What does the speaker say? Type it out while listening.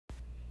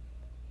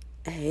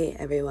Hey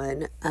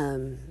everyone,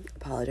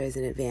 apologize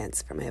in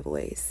advance for my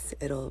voice.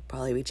 It'll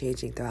probably be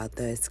changing throughout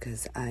this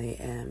because I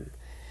am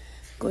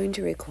going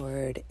to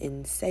record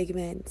in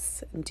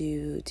segments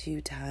due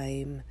to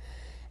time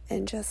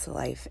and just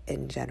life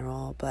in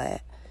general. But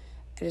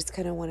I just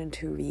kind of wanted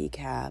to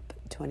recap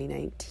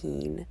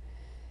 2019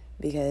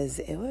 because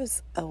it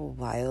was a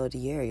wild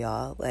year,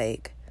 y'all.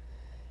 Like,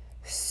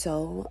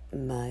 so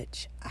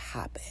much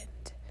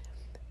happened.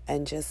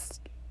 And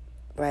just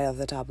right off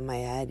the top of my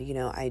head,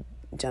 I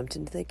jumped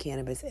into the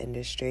cannabis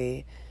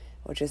industry,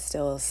 which is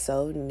still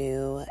so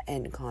new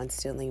and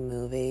constantly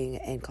moving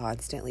and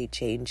constantly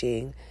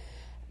changing.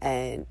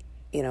 And,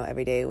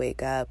 every day I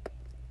wake up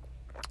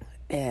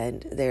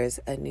and there's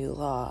a new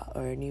law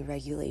or a new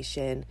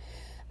regulation,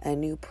 a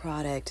new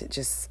product,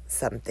 just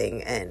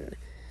something. And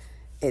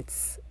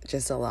it's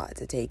just a lot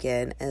to take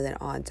in. And then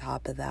on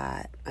top of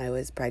that, I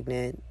was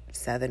pregnant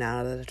 7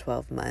 out of the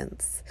 12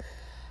 months.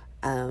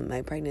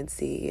 My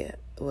pregnancy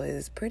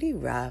was pretty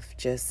rough,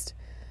 just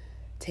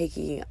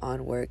taking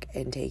on work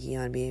and taking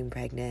on being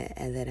pregnant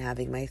and then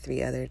having my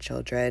 3 other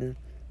children.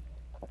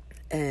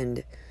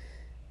 And,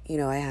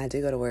 I had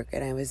to go to work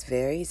and I was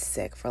very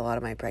sick for a lot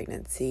of my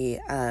pregnancy.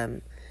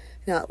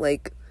 Not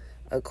like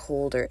a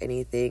cold or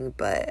anything,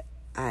 but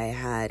I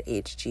had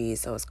HG,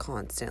 so I was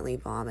constantly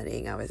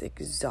vomiting. I was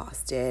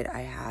exhausted.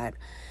 I had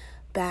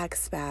back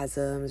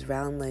spasms,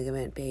 round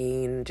ligament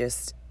pain,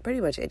 just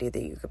pretty much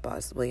anything you could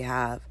possibly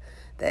have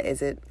that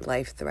isn't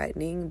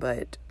life-threatening,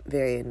 but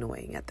very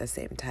annoying at the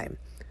same time.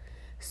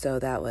 So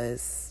that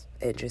was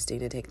interesting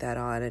to take that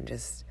on and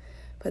just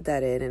put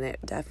that in, and it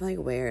definitely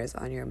wears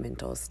on your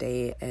mental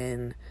state.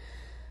 And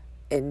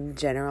in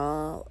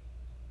general,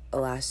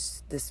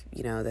 this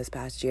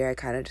past year, I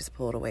kind of just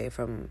pulled away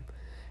from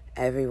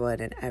everyone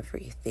and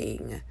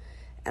everything,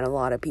 and a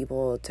lot of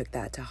people took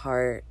that to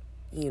heart,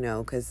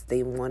 because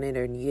they wanted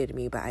or needed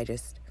me, but I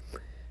just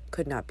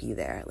could not be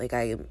there. Like,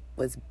 I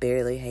was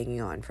barely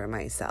hanging on for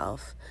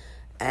myself.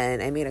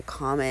 And I made a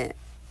comment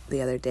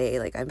the other day,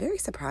 like, I'm very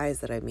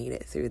surprised that I made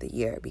it through the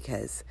year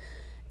because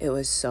it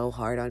was so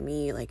hard on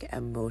me, like,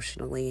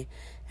 emotionally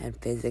and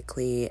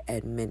physically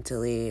and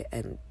mentally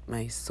and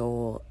my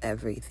soul,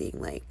 everything.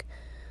 Like,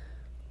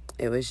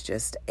 it was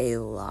just a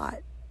lot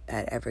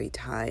at every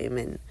time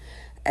and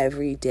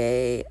every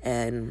day.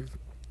 And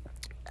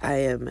I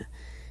am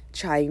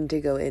trying to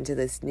go into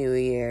this new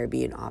year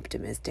being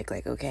optimistic,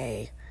 like,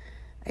 okay,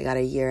 I got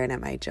a year in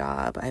at my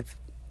job. I've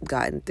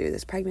gotten through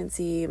this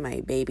pregnancy. My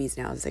baby's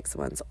now 6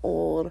 months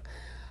old.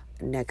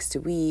 Next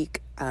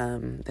week,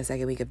 the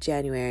second week of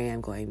January,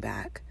 I'm going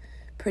back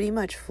pretty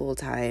much full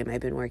time. I've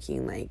been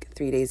working like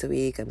 3 days a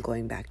week. I'm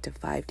going back to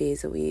 5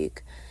 days a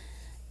week.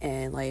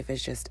 And life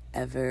is just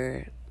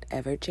ever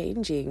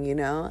changing,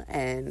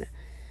 and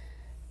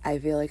I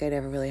feel like I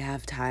never really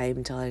have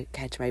time to like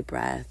catch my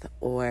breath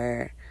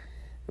or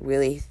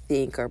really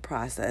think or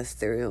process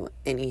through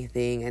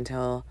anything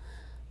until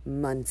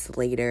months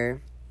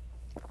later.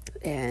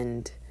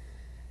 And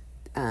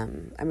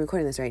I'm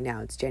recording this right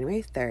now. It's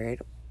January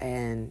 3rd,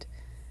 and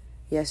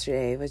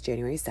yesterday was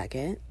January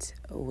 2nd,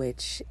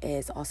 which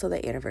is also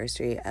the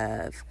anniversary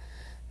of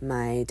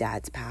my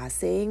dad's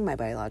passing, my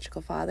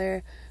biological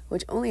father,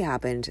 which only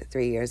happened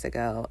 3 years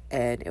ago.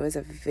 And it was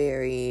a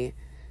very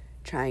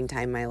trying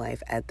time in my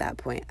life at that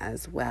point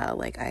as well.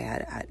 Like,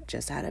 I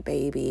just had a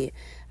baby.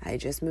 I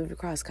just moved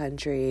across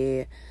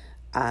country.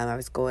 I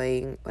was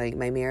going, like,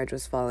 my marriage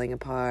was falling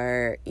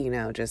apart,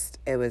 just,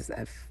 it was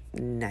a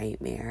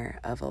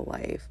nightmare of a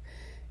life.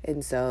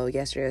 And so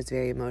yesterday was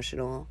very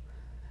emotional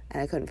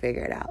and I couldn't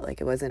figure it out. Like,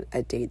 it wasn't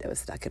a date that was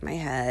stuck in my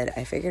head.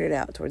 I figured it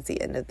out towards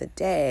the end of the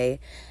day.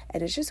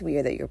 And it's just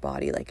weird that your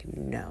body, like,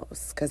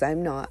 knows, because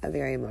I'm not a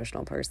very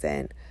emotional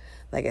person.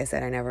 Like I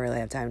said, I never really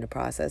have time to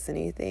process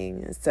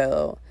anything.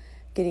 So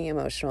getting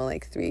emotional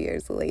like 3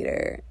 years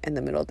later in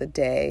the middle of the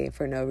day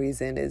for no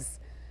reason is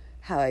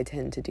how I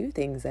tend to do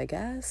things, I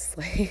guess.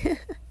 Like,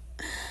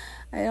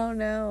 I don't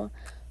know.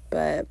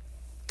 But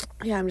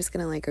yeah, I'm just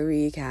gonna like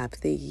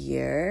recap the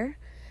year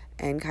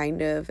and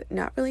kind of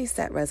not really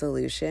set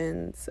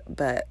resolutions,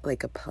 but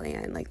like a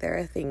plan. Like, there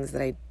are things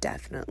that I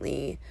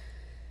definitely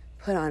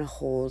put on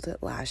hold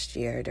last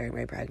year during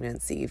my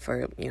pregnancy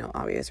for,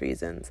 obvious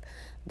reasons,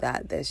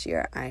 that this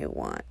year I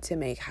want to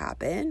make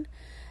happen.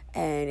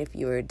 And if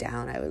you are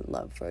down, I would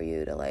love for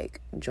you to like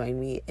join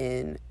me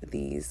in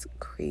these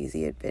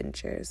crazy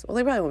adventures. Well,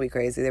 they probably won't be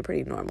crazy. They're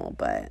pretty normal,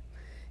 but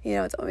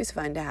it's always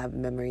fun to have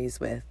memories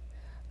with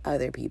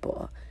other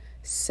people.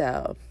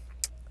 So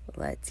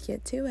let's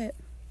get to it.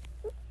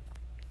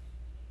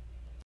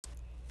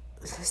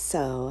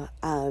 So,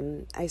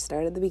 I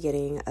started the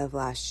beginning of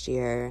last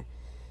year,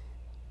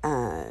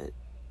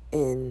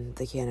 in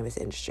the cannabis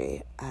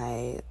industry.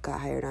 I got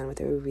hired on with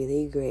a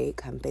really great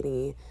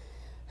company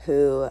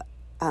who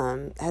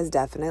has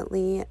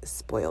definitely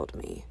spoiled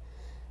me.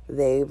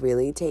 They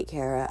really take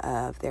care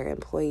of their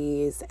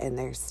employees and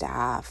their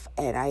staff,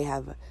 and I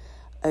have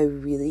a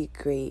really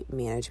great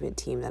management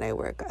team that I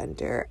work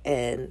under,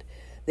 and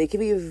they can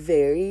be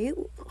very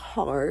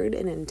hard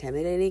and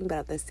intimidating, but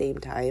at the same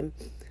time,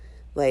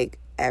 like,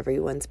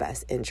 everyone's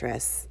best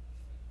interests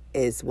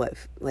is what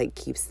like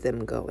keeps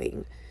them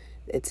going.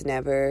 It's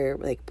never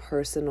like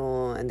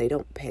personal, and they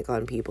don't pick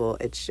on people.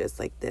 It's just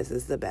like, this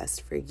is the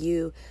best for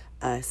you,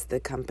 us, the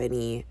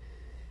company.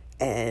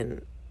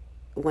 And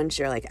once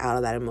you're like out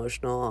of that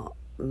emotional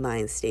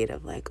mind state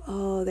of like,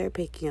 oh, they're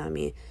picking on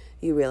me,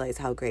 you realize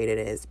how great it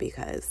is,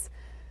 because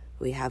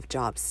we have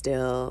jobs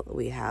still,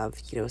 we have,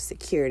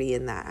 security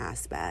in that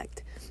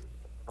aspect.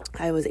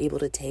 I was able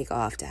to take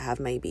off to have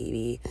my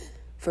baby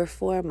for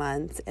 4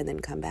 months and then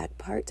come back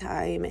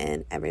part-time,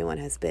 and everyone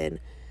has been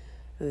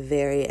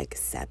very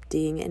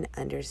accepting and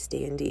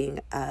understanding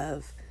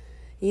of,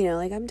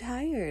 like, I'm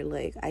tired,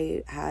 like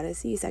I had a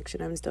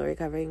C-section, I'm still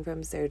recovering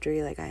from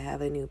surgery, like I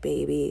have a new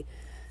baby,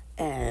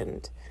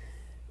 and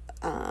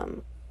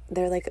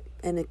they're like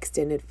an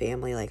extended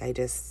family. Like, I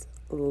just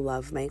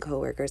love my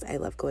coworkers. I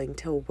love going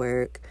to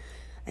work.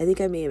 I think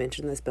I may have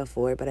mentioned this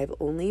before, but I've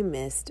only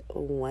missed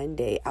one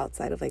day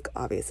outside of like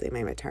obviously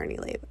my maternity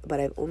leave, but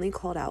I've only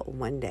called out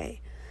one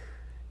day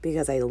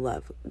because I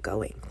love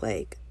going.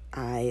 Like,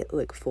 I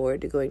look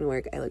forward to going to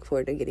work. I look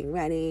forward to getting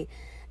ready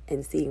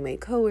and seeing my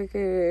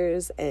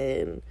coworkers,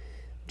 and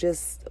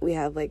just, we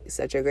have like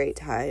such a great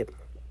time,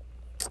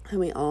 and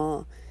we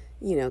all,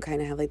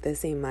 kind of have like the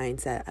same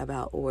mindset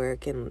about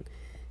work and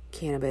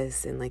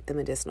cannabis and like the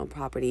medicinal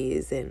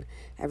properties, and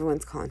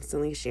everyone's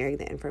constantly sharing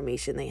the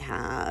information they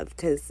have,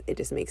 because it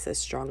just makes us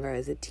stronger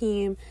as a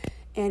team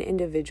and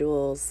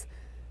individuals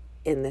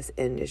in this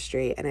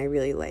industry. And I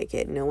really like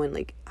it. No one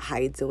like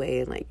hides away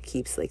and like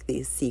keeps like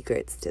these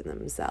secrets to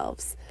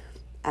themselves.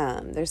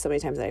 There's so many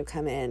times that I've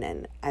come in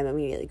and I'm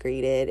immediately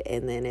greeted,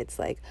 and then it's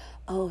like,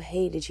 oh,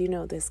 hey, did you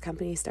know this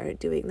company started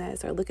doing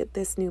this, or look at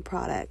this new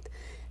product,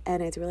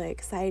 and it's really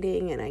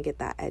exciting, and I get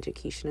that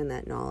education and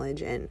that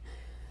knowledge, and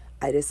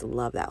I just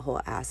love that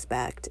whole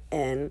aspect.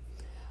 And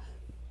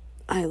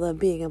I love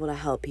being able to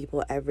help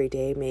people every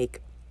day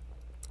make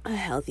a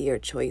healthier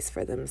choice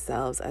for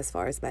themselves as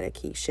far as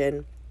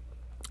medication,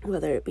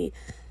 whether it be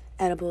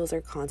edibles or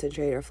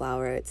concentrate or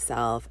flower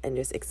itself, and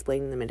just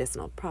explaining the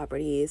medicinal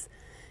properties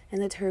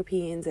and the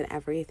terpenes and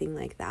everything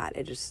like that.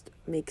 It just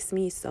makes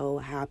me so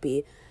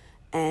happy.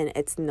 And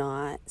it's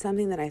not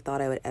something that I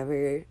thought I would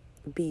ever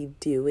be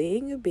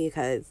doing,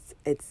 because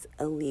it's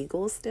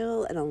illegal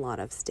still in a lot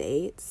of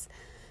states,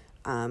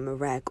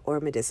 rec or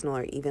medicinal,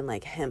 or even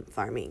like hemp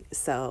farming.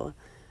 So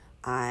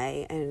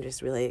I am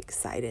just really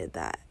excited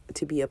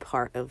to be a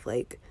part of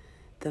like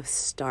the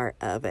start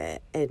of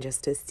it, and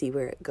just to see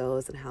where it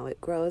goes and how it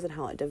grows and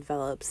how it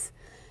develops.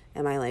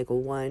 And my like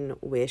one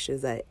wish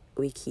is that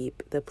we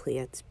keep the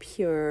plants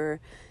pure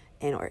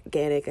and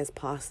organic as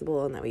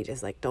possible, and that we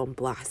just like don't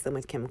blast them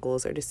with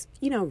chemicals or just,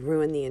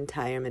 ruin the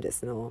entire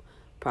medicinal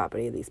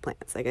property of these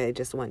plants. Like, I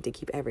just want to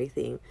keep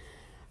everything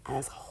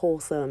as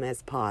wholesome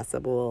as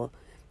possible,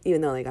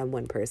 even though like I'm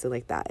one person.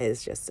 Like, that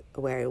is just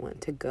where I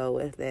want to go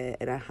with it,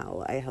 and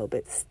how I hope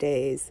it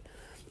stays,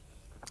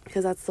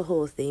 because that's the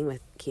whole thing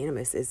with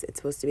cannabis, is it's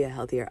supposed to be a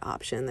healthier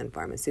option than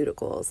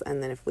pharmaceuticals,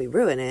 and then if we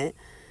ruin it,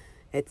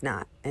 it's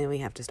not, and we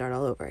have to start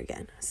all over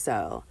again.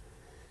 So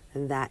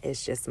that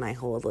is just my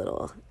whole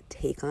little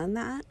take on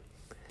that.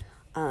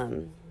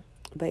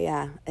 But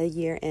yeah, a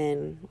year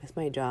in with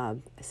my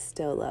job, I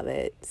still love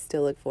it,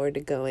 still look forward to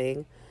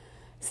going,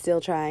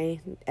 still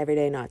try every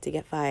day not to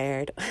get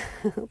fired.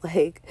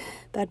 Like,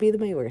 that'd be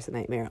my worst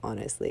nightmare,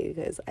 honestly,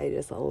 because I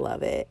just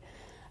love it.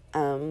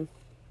 And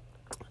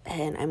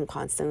I'm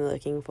constantly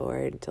looking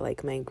forward to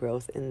like my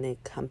growth in the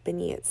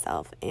company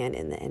itself and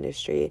in the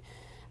industry.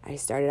 I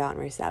started out in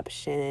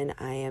reception.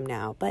 I am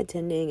now bud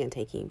tending and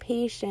taking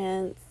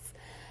patients,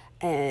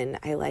 and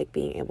I like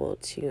being able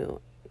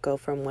to go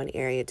from one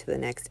area to the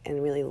next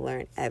and really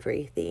learn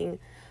everything.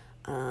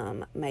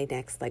 My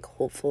next like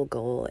hopeful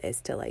goal is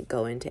to like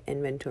go into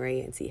inventory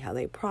and see how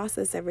they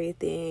process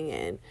everything,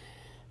 and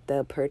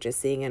the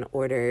purchasing and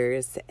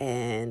orders,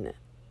 and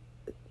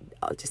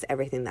just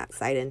everything that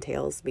side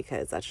entails,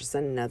 because that's just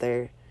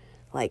another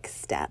like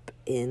step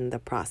in the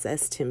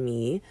process to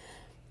me.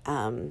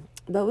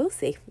 But we'll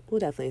see. We'll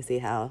definitely see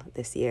how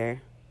this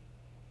year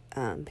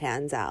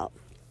pans out.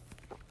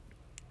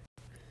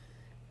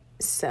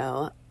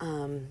 So,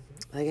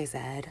 like I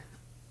said,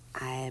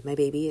 my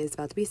baby is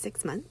about to be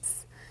 6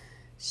 months.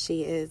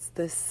 She is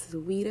the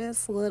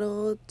sweetest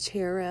little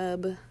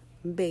cherub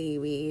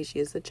baby. She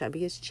has the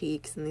chubbiest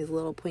cheeks and these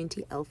little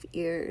pointy elf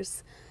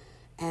ears.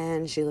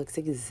 And she looks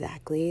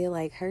exactly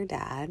like her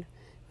dad,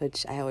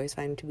 which I always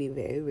find to be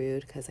very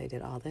rude, because I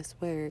did all this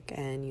work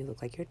and you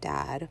look like your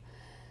dad.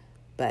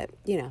 But,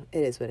 it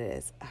is what it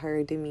is.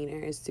 Her demeanor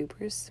is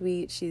super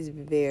sweet. She's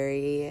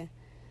very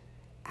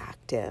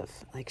active.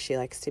 Like, she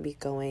likes to be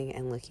going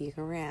and looking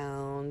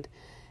around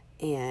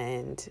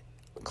and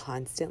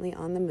constantly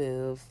on the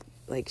move.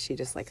 Like, she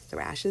just like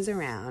thrashes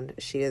around.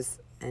 She is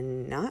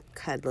not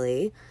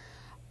cuddly,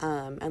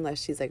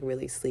 unless she's like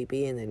really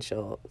sleepy, and then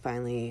she'll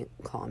finally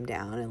calm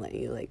down and let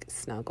you like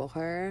snuggle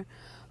her,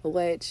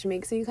 which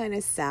makes me kind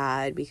of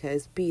sad,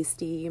 because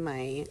Beastie,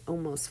 my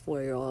almost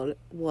 4-year-old,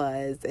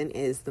 was and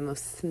is the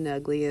most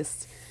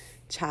snuggliest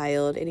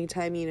child.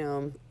 Anytime,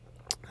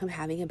 I'm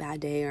having a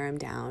bad day or I'm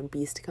down,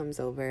 Beast comes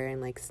over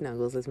and like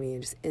snuggles with me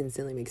and just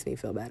instantly makes me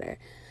feel better.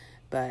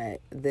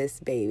 But this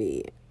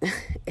baby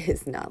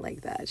is not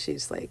like that.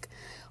 She's like,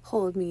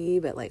 hold me,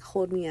 but like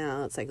hold me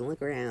out so I can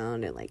look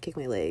around and like kick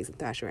my legs and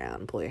thrash around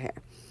and pull your hair.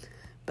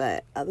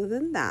 But other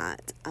than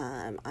that,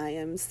 I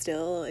am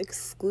still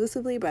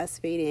exclusively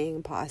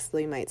breastfeeding.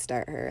 Possibly might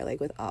start her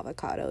like with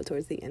avocado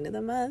towards the end of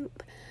the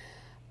month.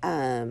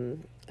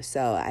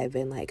 So I've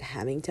been like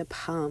having to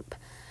pump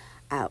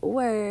at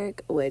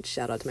work, which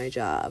shout out to my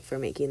job for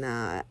making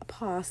that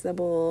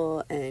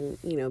possible and,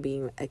 you know,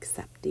 being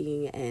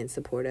accepting and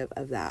supportive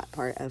of that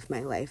part of my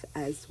life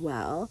as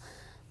well.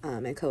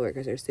 My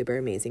coworkers are super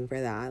amazing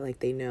for that. Like,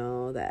 they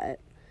know that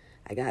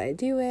I gotta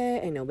do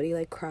it and nobody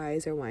like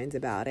cries or whines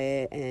about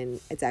it. And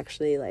it's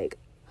actually like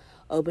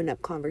opened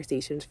up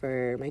conversations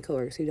for my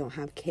coworkers who don't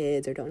have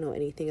kids or don't know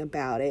anything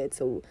about it.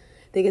 So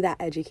they get that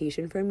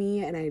education from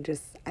me, and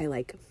I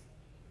like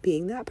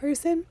being that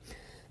person.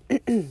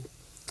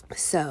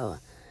 So,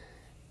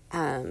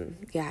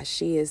 yeah,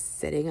 she is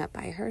sitting up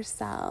by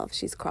herself.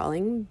 She's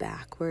crawling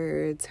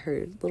backwards.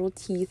 Her little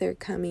teeth are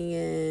coming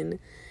in.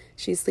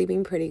 She's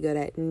sleeping pretty good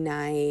at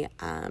night.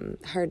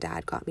 Her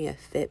dad got me a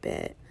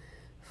Fitbit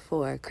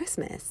for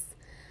Christmas.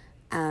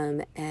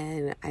 And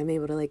I'm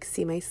able to like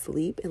see my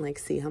sleep and like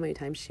see how many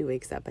times she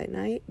wakes up at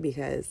night,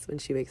 because when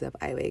she wakes up,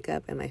 I wake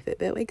up and my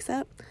Fitbit wakes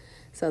up.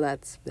 So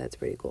that's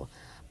pretty cool.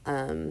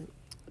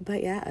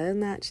 But yeah, other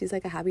than that, she's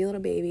like a happy little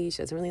baby.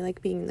 She doesn't really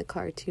like being in the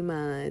car too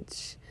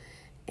much.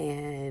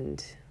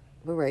 And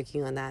we're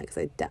working on that because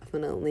I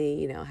definitely,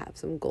 you know, have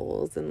some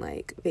goals and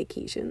like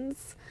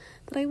vacations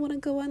that I want to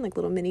go on, like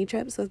little mini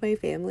trips with my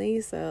family.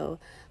 So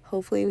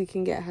hopefully we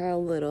can get her a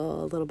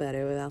little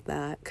better without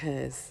that,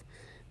 because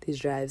these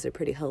drives are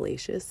pretty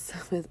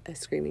hellacious with a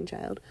screaming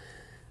child.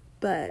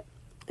 But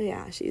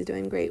yeah, she's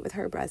doing great with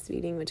her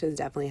breastfeeding, which has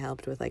definitely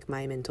helped with like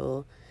my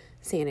mental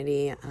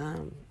sanity.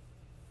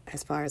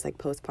 As far as like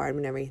postpartum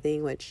and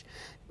everything, which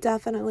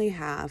definitely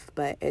have,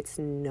 but it's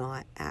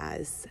not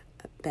as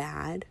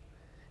bad,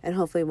 and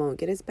hopefully won't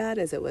get as bad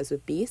as it was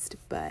with Beast.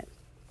 But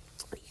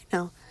you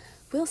know,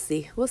 we'll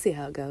see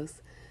how it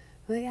goes.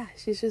 But yeah,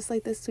 she's just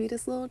like the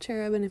sweetest little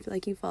cherub. And if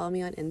like you follow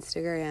me on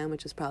Instagram,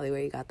 which is probably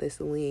where you got this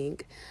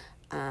link,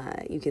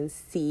 you can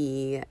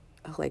see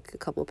like a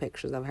couple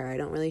pictures of her. I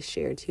don't really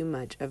share too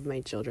much of my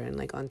children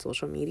like on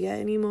social media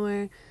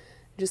anymore,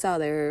 just out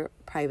of their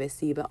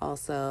privacy, but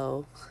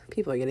also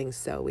people are getting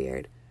so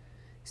weird.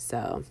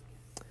 So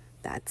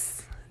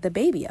that's the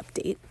baby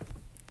update.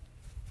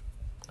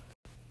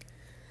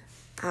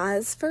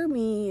 As for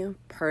me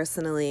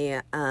personally,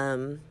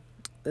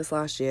 this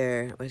last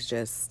year was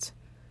just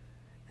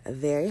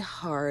very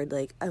hard,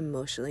 like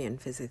emotionally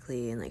and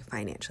physically and like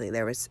financially.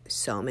 There was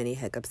so many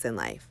hiccups in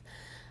life.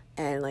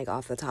 And like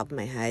off the top of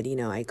my head, you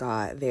know, I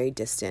got very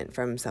distant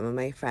from some of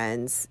my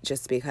friends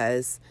just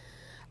because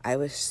I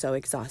was so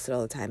exhausted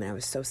all the time and I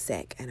was so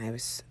sick and I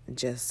was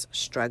just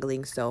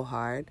struggling so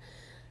hard.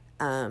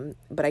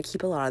 But I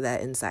keep a lot of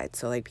that inside.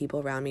 So like people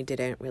around me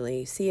didn't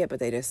really see it, but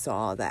they just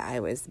saw that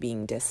I was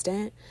being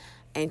distant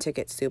and took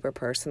it super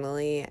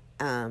personally.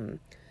 And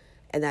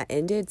that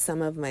ended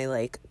some of my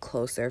like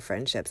closer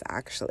friendships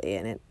actually.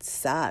 And it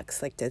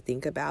sucks like to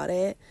think about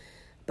it,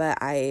 but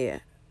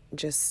I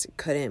just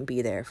couldn't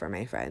be there for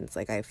my friends.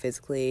 Like I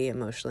physically,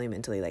 emotionally,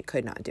 mentally like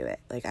could not do it.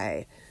 Like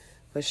I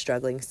was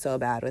struggling so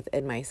bad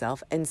within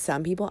myself, and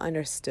some people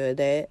understood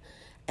it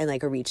and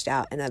like reached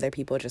out, and other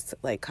people just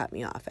like cut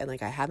me off, and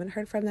like I haven't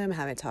heard from them,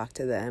 haven't talked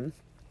to them.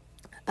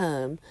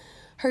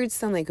 Heard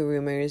some like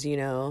rumors, you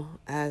know,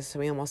 as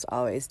we almost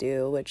always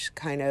do, which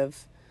kind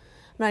of,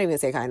 I'm not even gonna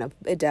say kind of,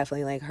 it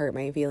definitely like hurt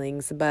my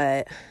feelings,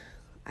 but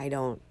I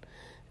don't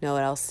know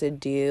what else to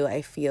do.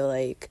 I feel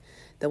like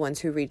the ones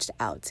who reached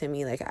out to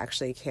me like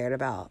actually cared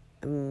about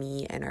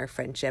me and our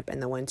friendship,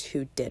 and the ones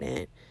who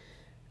didn't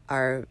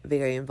are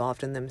very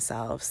involved in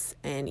themselves.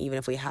 And even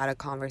if we had a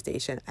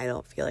conversation, I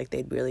don't feel like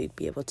they'd really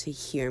be able to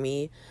hear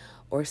me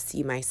or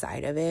see my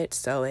side of it.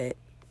 So it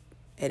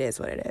is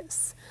what it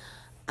is.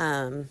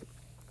 And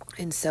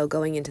so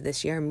going into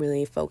this year, I'm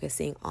really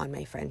focusing on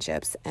my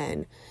friendships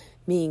and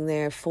being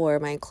there for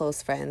my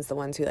close friends, the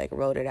ones who like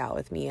wrote it out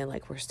with me and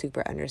like were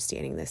super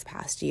understanding this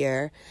past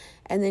year.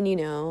 And then, you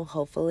know,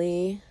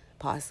 hopefully,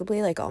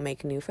 possibly like I'll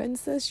make new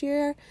friends this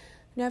year.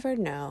 Never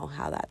know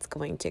how that's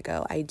going to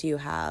go. I do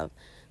have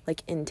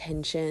like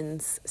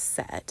intentions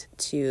set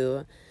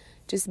to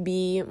just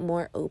be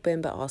more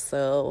open, but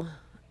also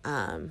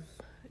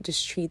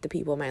just treat the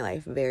people in my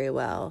life very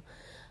well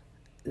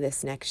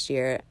this next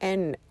year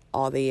and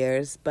all the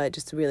years, but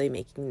just really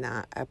making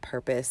that a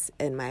purpose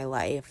in my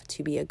life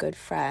to be a good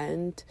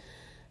friend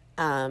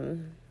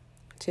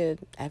to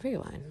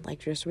everyone.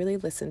 Like just really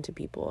listen to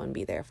people and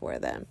be there for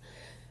them,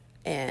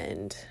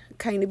 and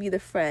kind of be the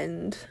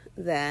friend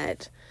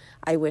that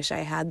I wish I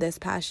had this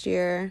past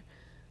year,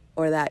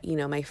 or that, you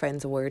know, my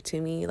friends were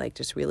to me. Like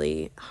just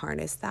really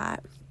harness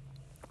that.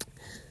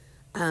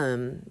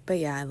 But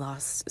yeah, I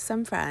lost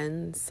some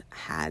friends,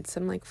 had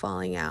some like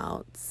falling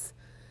outs,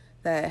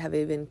 that have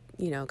even,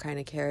 kind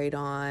of carried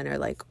on or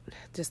like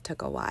just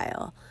took a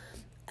while.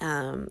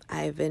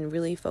 I've been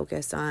really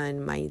focused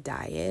on my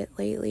diet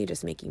lately,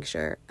 just making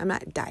sure I'm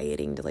not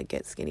dieting to like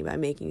get skinny, but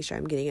I'm making sure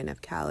I'm getting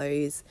enough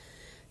calories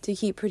to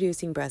keep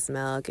producing breast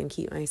milk and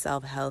keep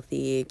myself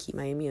healthy, keep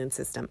my immune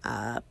system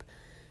up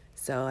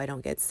so I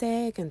don't get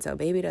sick and so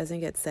baby doesn't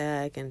get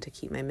sick, and to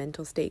keep my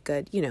mental state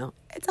good.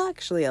 It's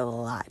actually a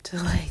lot.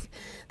 Like,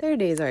 there are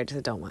days where I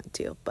just don't want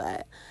to,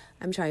 but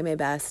I'm trying my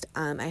best.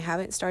 I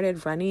haven't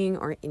started running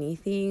or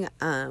anything.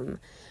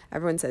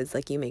 Everyone says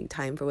like you make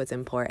time for what's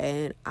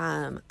important.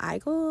 I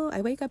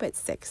wake up at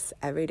 6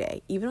 every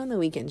day, even on the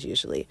weekends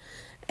usually.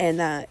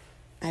 And I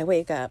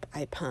wake up,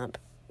 I pump.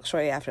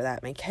 Shortly after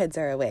that, my kids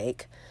are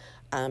awake.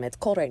 It's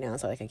cold right now,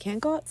 so like I can't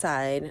go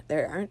outside.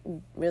 I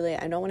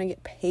don't want to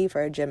get paid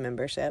for a gym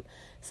membership,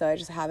 so I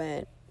just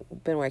haven't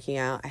been working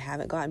out. I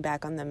haven't gotten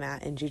back on the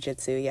mat in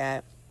jiu-jitsu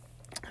yet.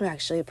 I'm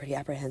actually pretty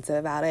apprehensive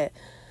about it,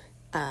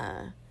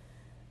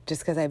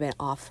 just because I've been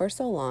off for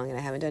so long and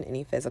I haven't done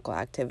any physical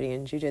activity,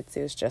 and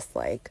jiu-jitsu is just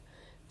like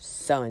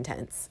so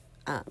intense.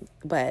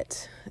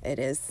 But it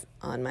is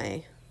on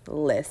my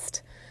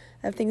list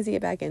of things to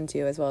get back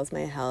into, as well as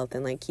my health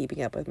and like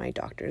keeping up with my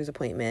doctor's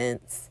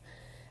appointments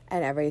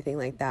and everything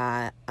like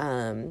that.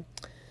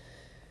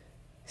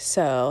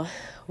 So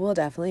we'll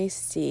definitely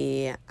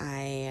see.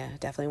 I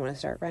definitely want to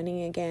start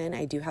running again.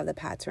 I do have the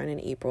PATS run in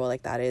April.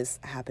 Like, that is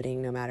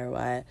happening no matter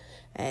what.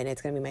 And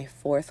it's going to be my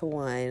 4th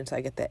one. So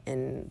I get the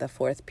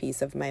 4th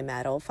piece of my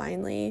medal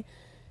finally.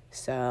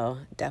 So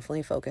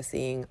definitely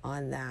focusing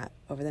on that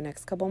over the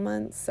next couple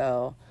months,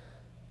 so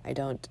I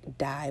don't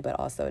die, but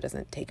also it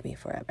doesn't take me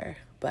forever.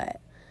 But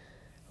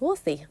we'll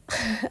see.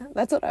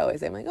 That's what I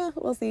always say. I'm like,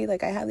 we'll see.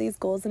 Like, I have these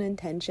goals and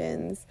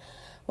intentions,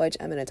 which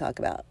I'm going to talk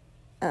about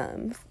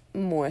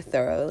more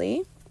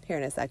thoroughly here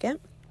in a second.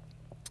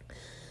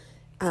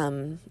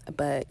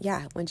 But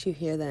yeah, once you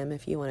hear them,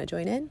 if you want to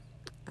join in,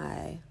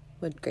 I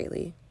would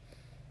greatly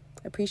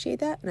appreciate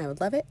that, and I would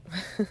love it.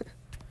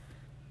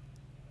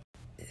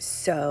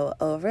 So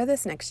over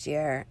this next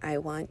year, I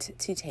want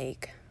to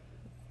take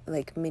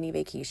like mini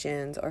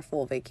vacations or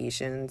full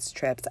vacations,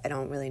 trips. I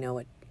don't really know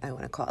what I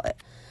want to call it,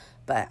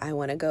 but I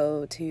want to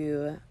go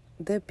to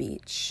the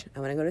beach. I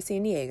want to go to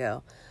San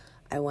Diego.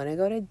 I want to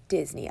go to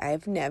Disney.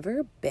 I've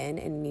never been,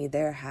 and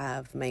neither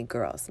have my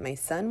girls. My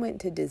son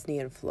went to Disney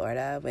in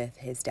Florida with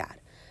his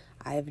dad.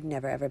 I've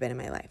never ever been in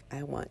my life.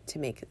 I want to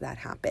make that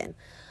happen.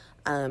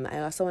 I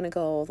also want to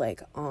go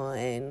like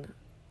on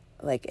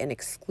like an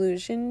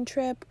exclusion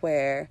trip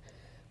where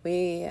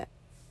we're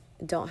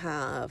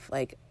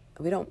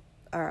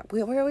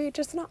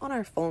just not on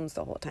our phones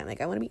the whole time. Like,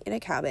 I want to be in a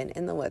cabin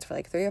in the woods for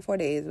like 3 or 4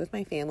 days with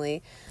my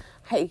family,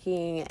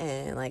 hiking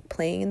and like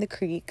playing in the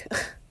creek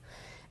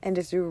and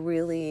just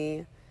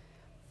really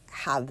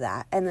have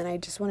that. And then I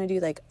just want to do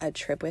like a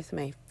trip with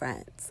my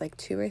friends, like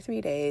 2 or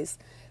 3 days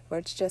where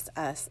it's just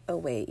us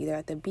away, either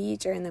at the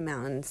beach or in the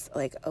mountains,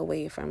 like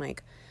away from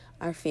like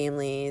our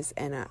families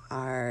and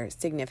our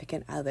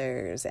significant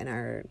others and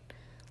our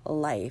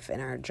life and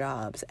our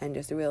jobs, and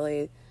just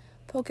really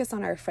focus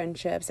on our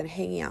friendships and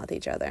hanging out with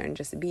each other and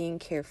just being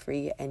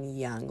carefree and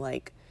young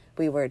like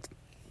we were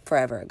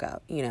forever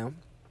ago,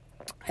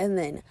 And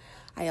then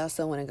I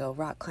also want to go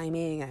rock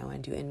climbing. I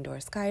want to do indoor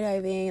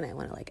skydiving. I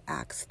want to like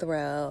axe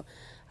throw.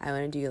 I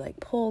want to do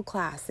like pole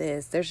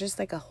classes. There's just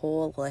like a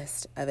whole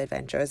list of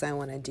adventures I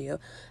want to do.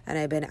 And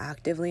I've been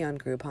actively on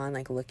Groupon,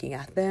 like looking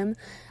at them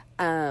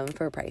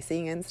for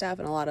pricing and stuff.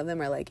 And a lot of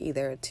them are like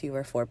either a 2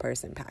 or 4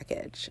 person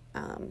package.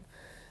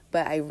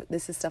 But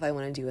this is stuff I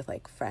want to do with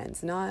like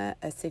friends, not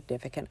a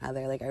significant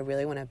other. Like, I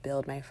really want to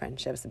build my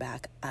friendships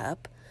back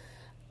up,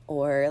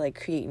 or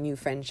like create new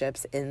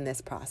friendships in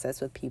this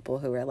process with people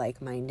who are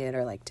like-minded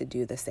or like to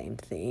do the same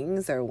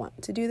things or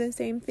want to do the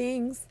same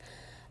things.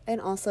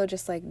 And also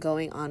just like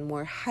going on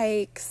more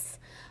hikes.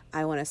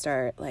 I want to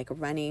start like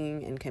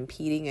running and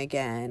competing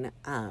again.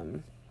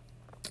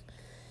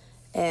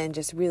 And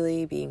just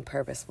really being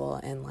purposeful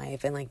in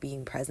life and like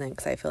being present,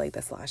 because I feel like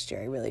this last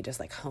year I really just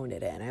like honed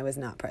it in. I was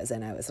not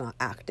present. I was not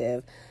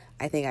active.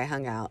 I think I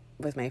hung out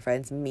with my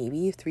friends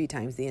maybe 3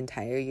 times the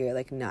entire year,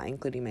 like not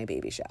including my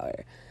baby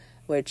shower,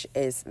 which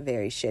is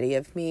very shitty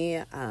of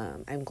me.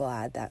 I'm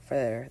glad that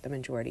for the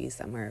majority,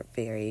 some were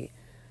very,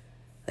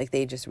 like,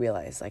 they just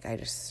realized like I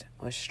just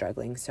was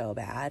struggling so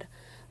bad.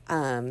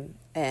 And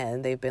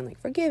they've been like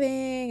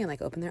forgiving and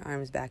like opened their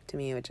arms back to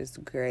me, which is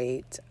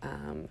great.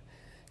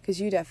 Because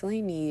you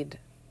definitely need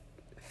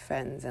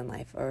friends in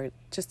life, or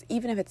just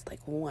even if it's like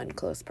one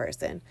close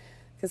person,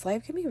 because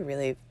life can be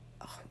really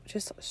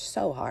just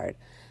so hard.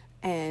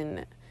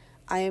 And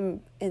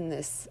I'm in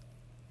this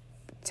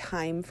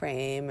time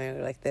frame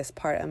or like this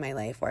part of my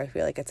life where I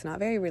feel like it's not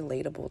very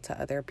relatable to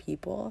other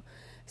people,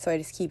 so I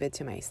just keep it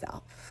to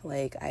myself.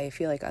 Like, I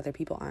feel like other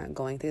people aren't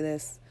going through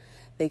this.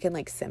 They can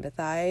like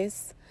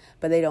sympathize,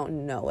 but they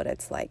don't know what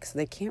it's like, so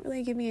they can't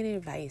really give me any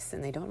advice,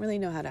 and they don't really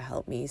know how to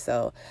help me.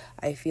 So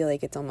I feel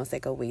like it's almost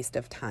like a waste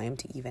of time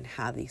to even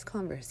have these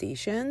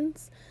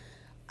conversations.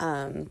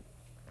 So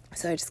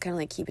I just kind of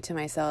like keep it to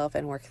myself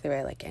and work through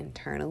it like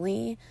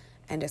internally,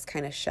 and just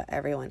kind of shut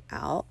everyone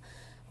out.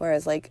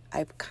 Whereas, like,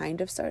 I've kind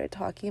of started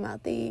talking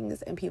about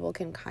things and people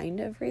can kind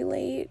of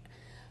relate,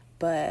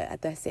 but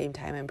at the same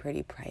time, I'm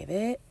pretty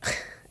private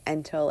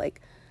until,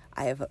 like,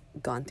 I have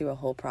gone through a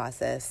whole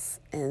process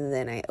and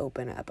then I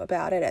open up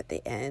about it at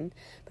the end.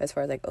 But as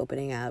far as, like,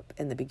 opening up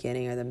in the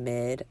beginning or the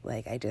mid,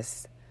 like, I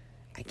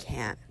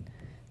can't.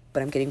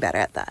 But I'm getting better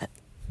at that.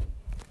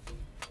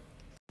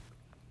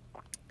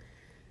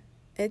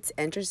 It's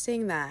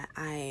interesting that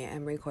I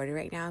am recording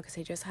right now because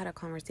I just had a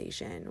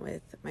conversation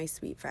with my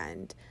sweet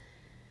friend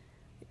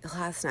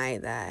last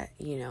night that,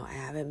 you know, I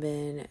haven't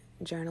been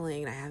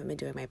journaling and I haven't been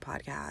doing my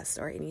podcast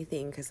or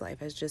anything because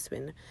life has just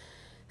been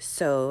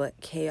so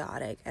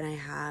chaotic, and I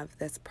have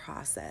this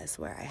process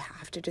where I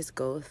have to just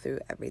go through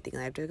everything.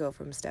 I have to go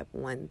from step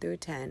 1 through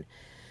 10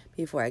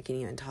 before I can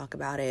even talk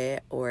about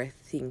it or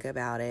think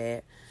about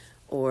it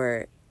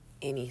or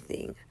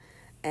anything.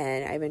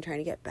 And I've been trying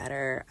to get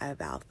better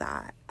about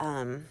that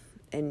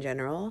in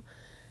general,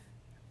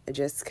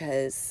 just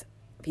because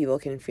people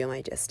can feel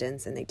my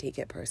distance and they take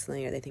it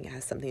personally or they think it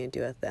has something to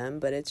do with them,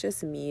 but it's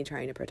just me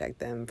trying to protect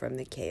them from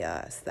the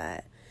chaos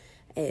that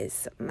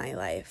is my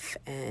life.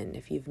 And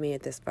if you've made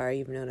it this far,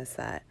 you've noticed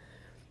that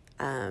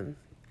I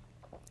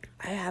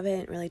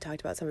haven't really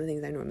talked about some of the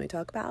things I normally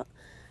talk about,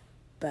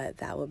 but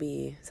that will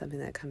be something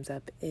that comes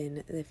up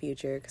in the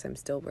future because I'm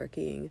still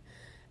working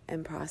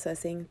and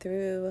processing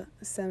through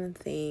some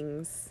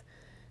things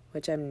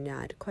which I'm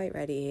not quite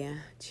ready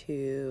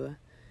to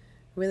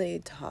really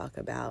talk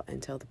about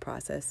until the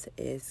process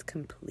is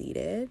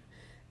completed.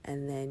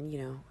 And then, you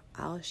know,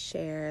 I'll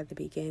share the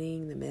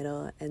beginning, the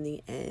middle, and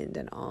the end,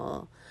 and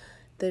all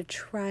the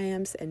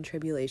triumphs and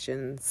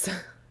tribulations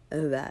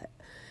that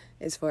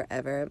is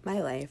forever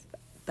my life.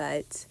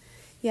 But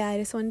yeah, I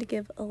just wanted to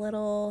give a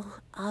little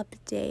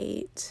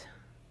update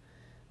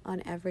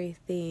on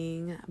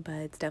everything, but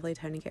it's definitely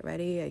time to get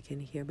ready. I can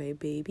hear my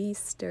baby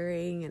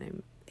stirring and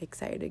I'm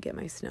excited to get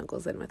my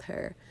snuggles in with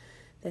her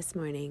this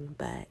morning.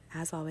 But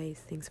as always,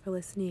 thanks for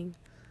listening.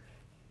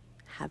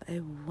 Have a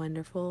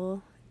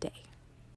wonderful day.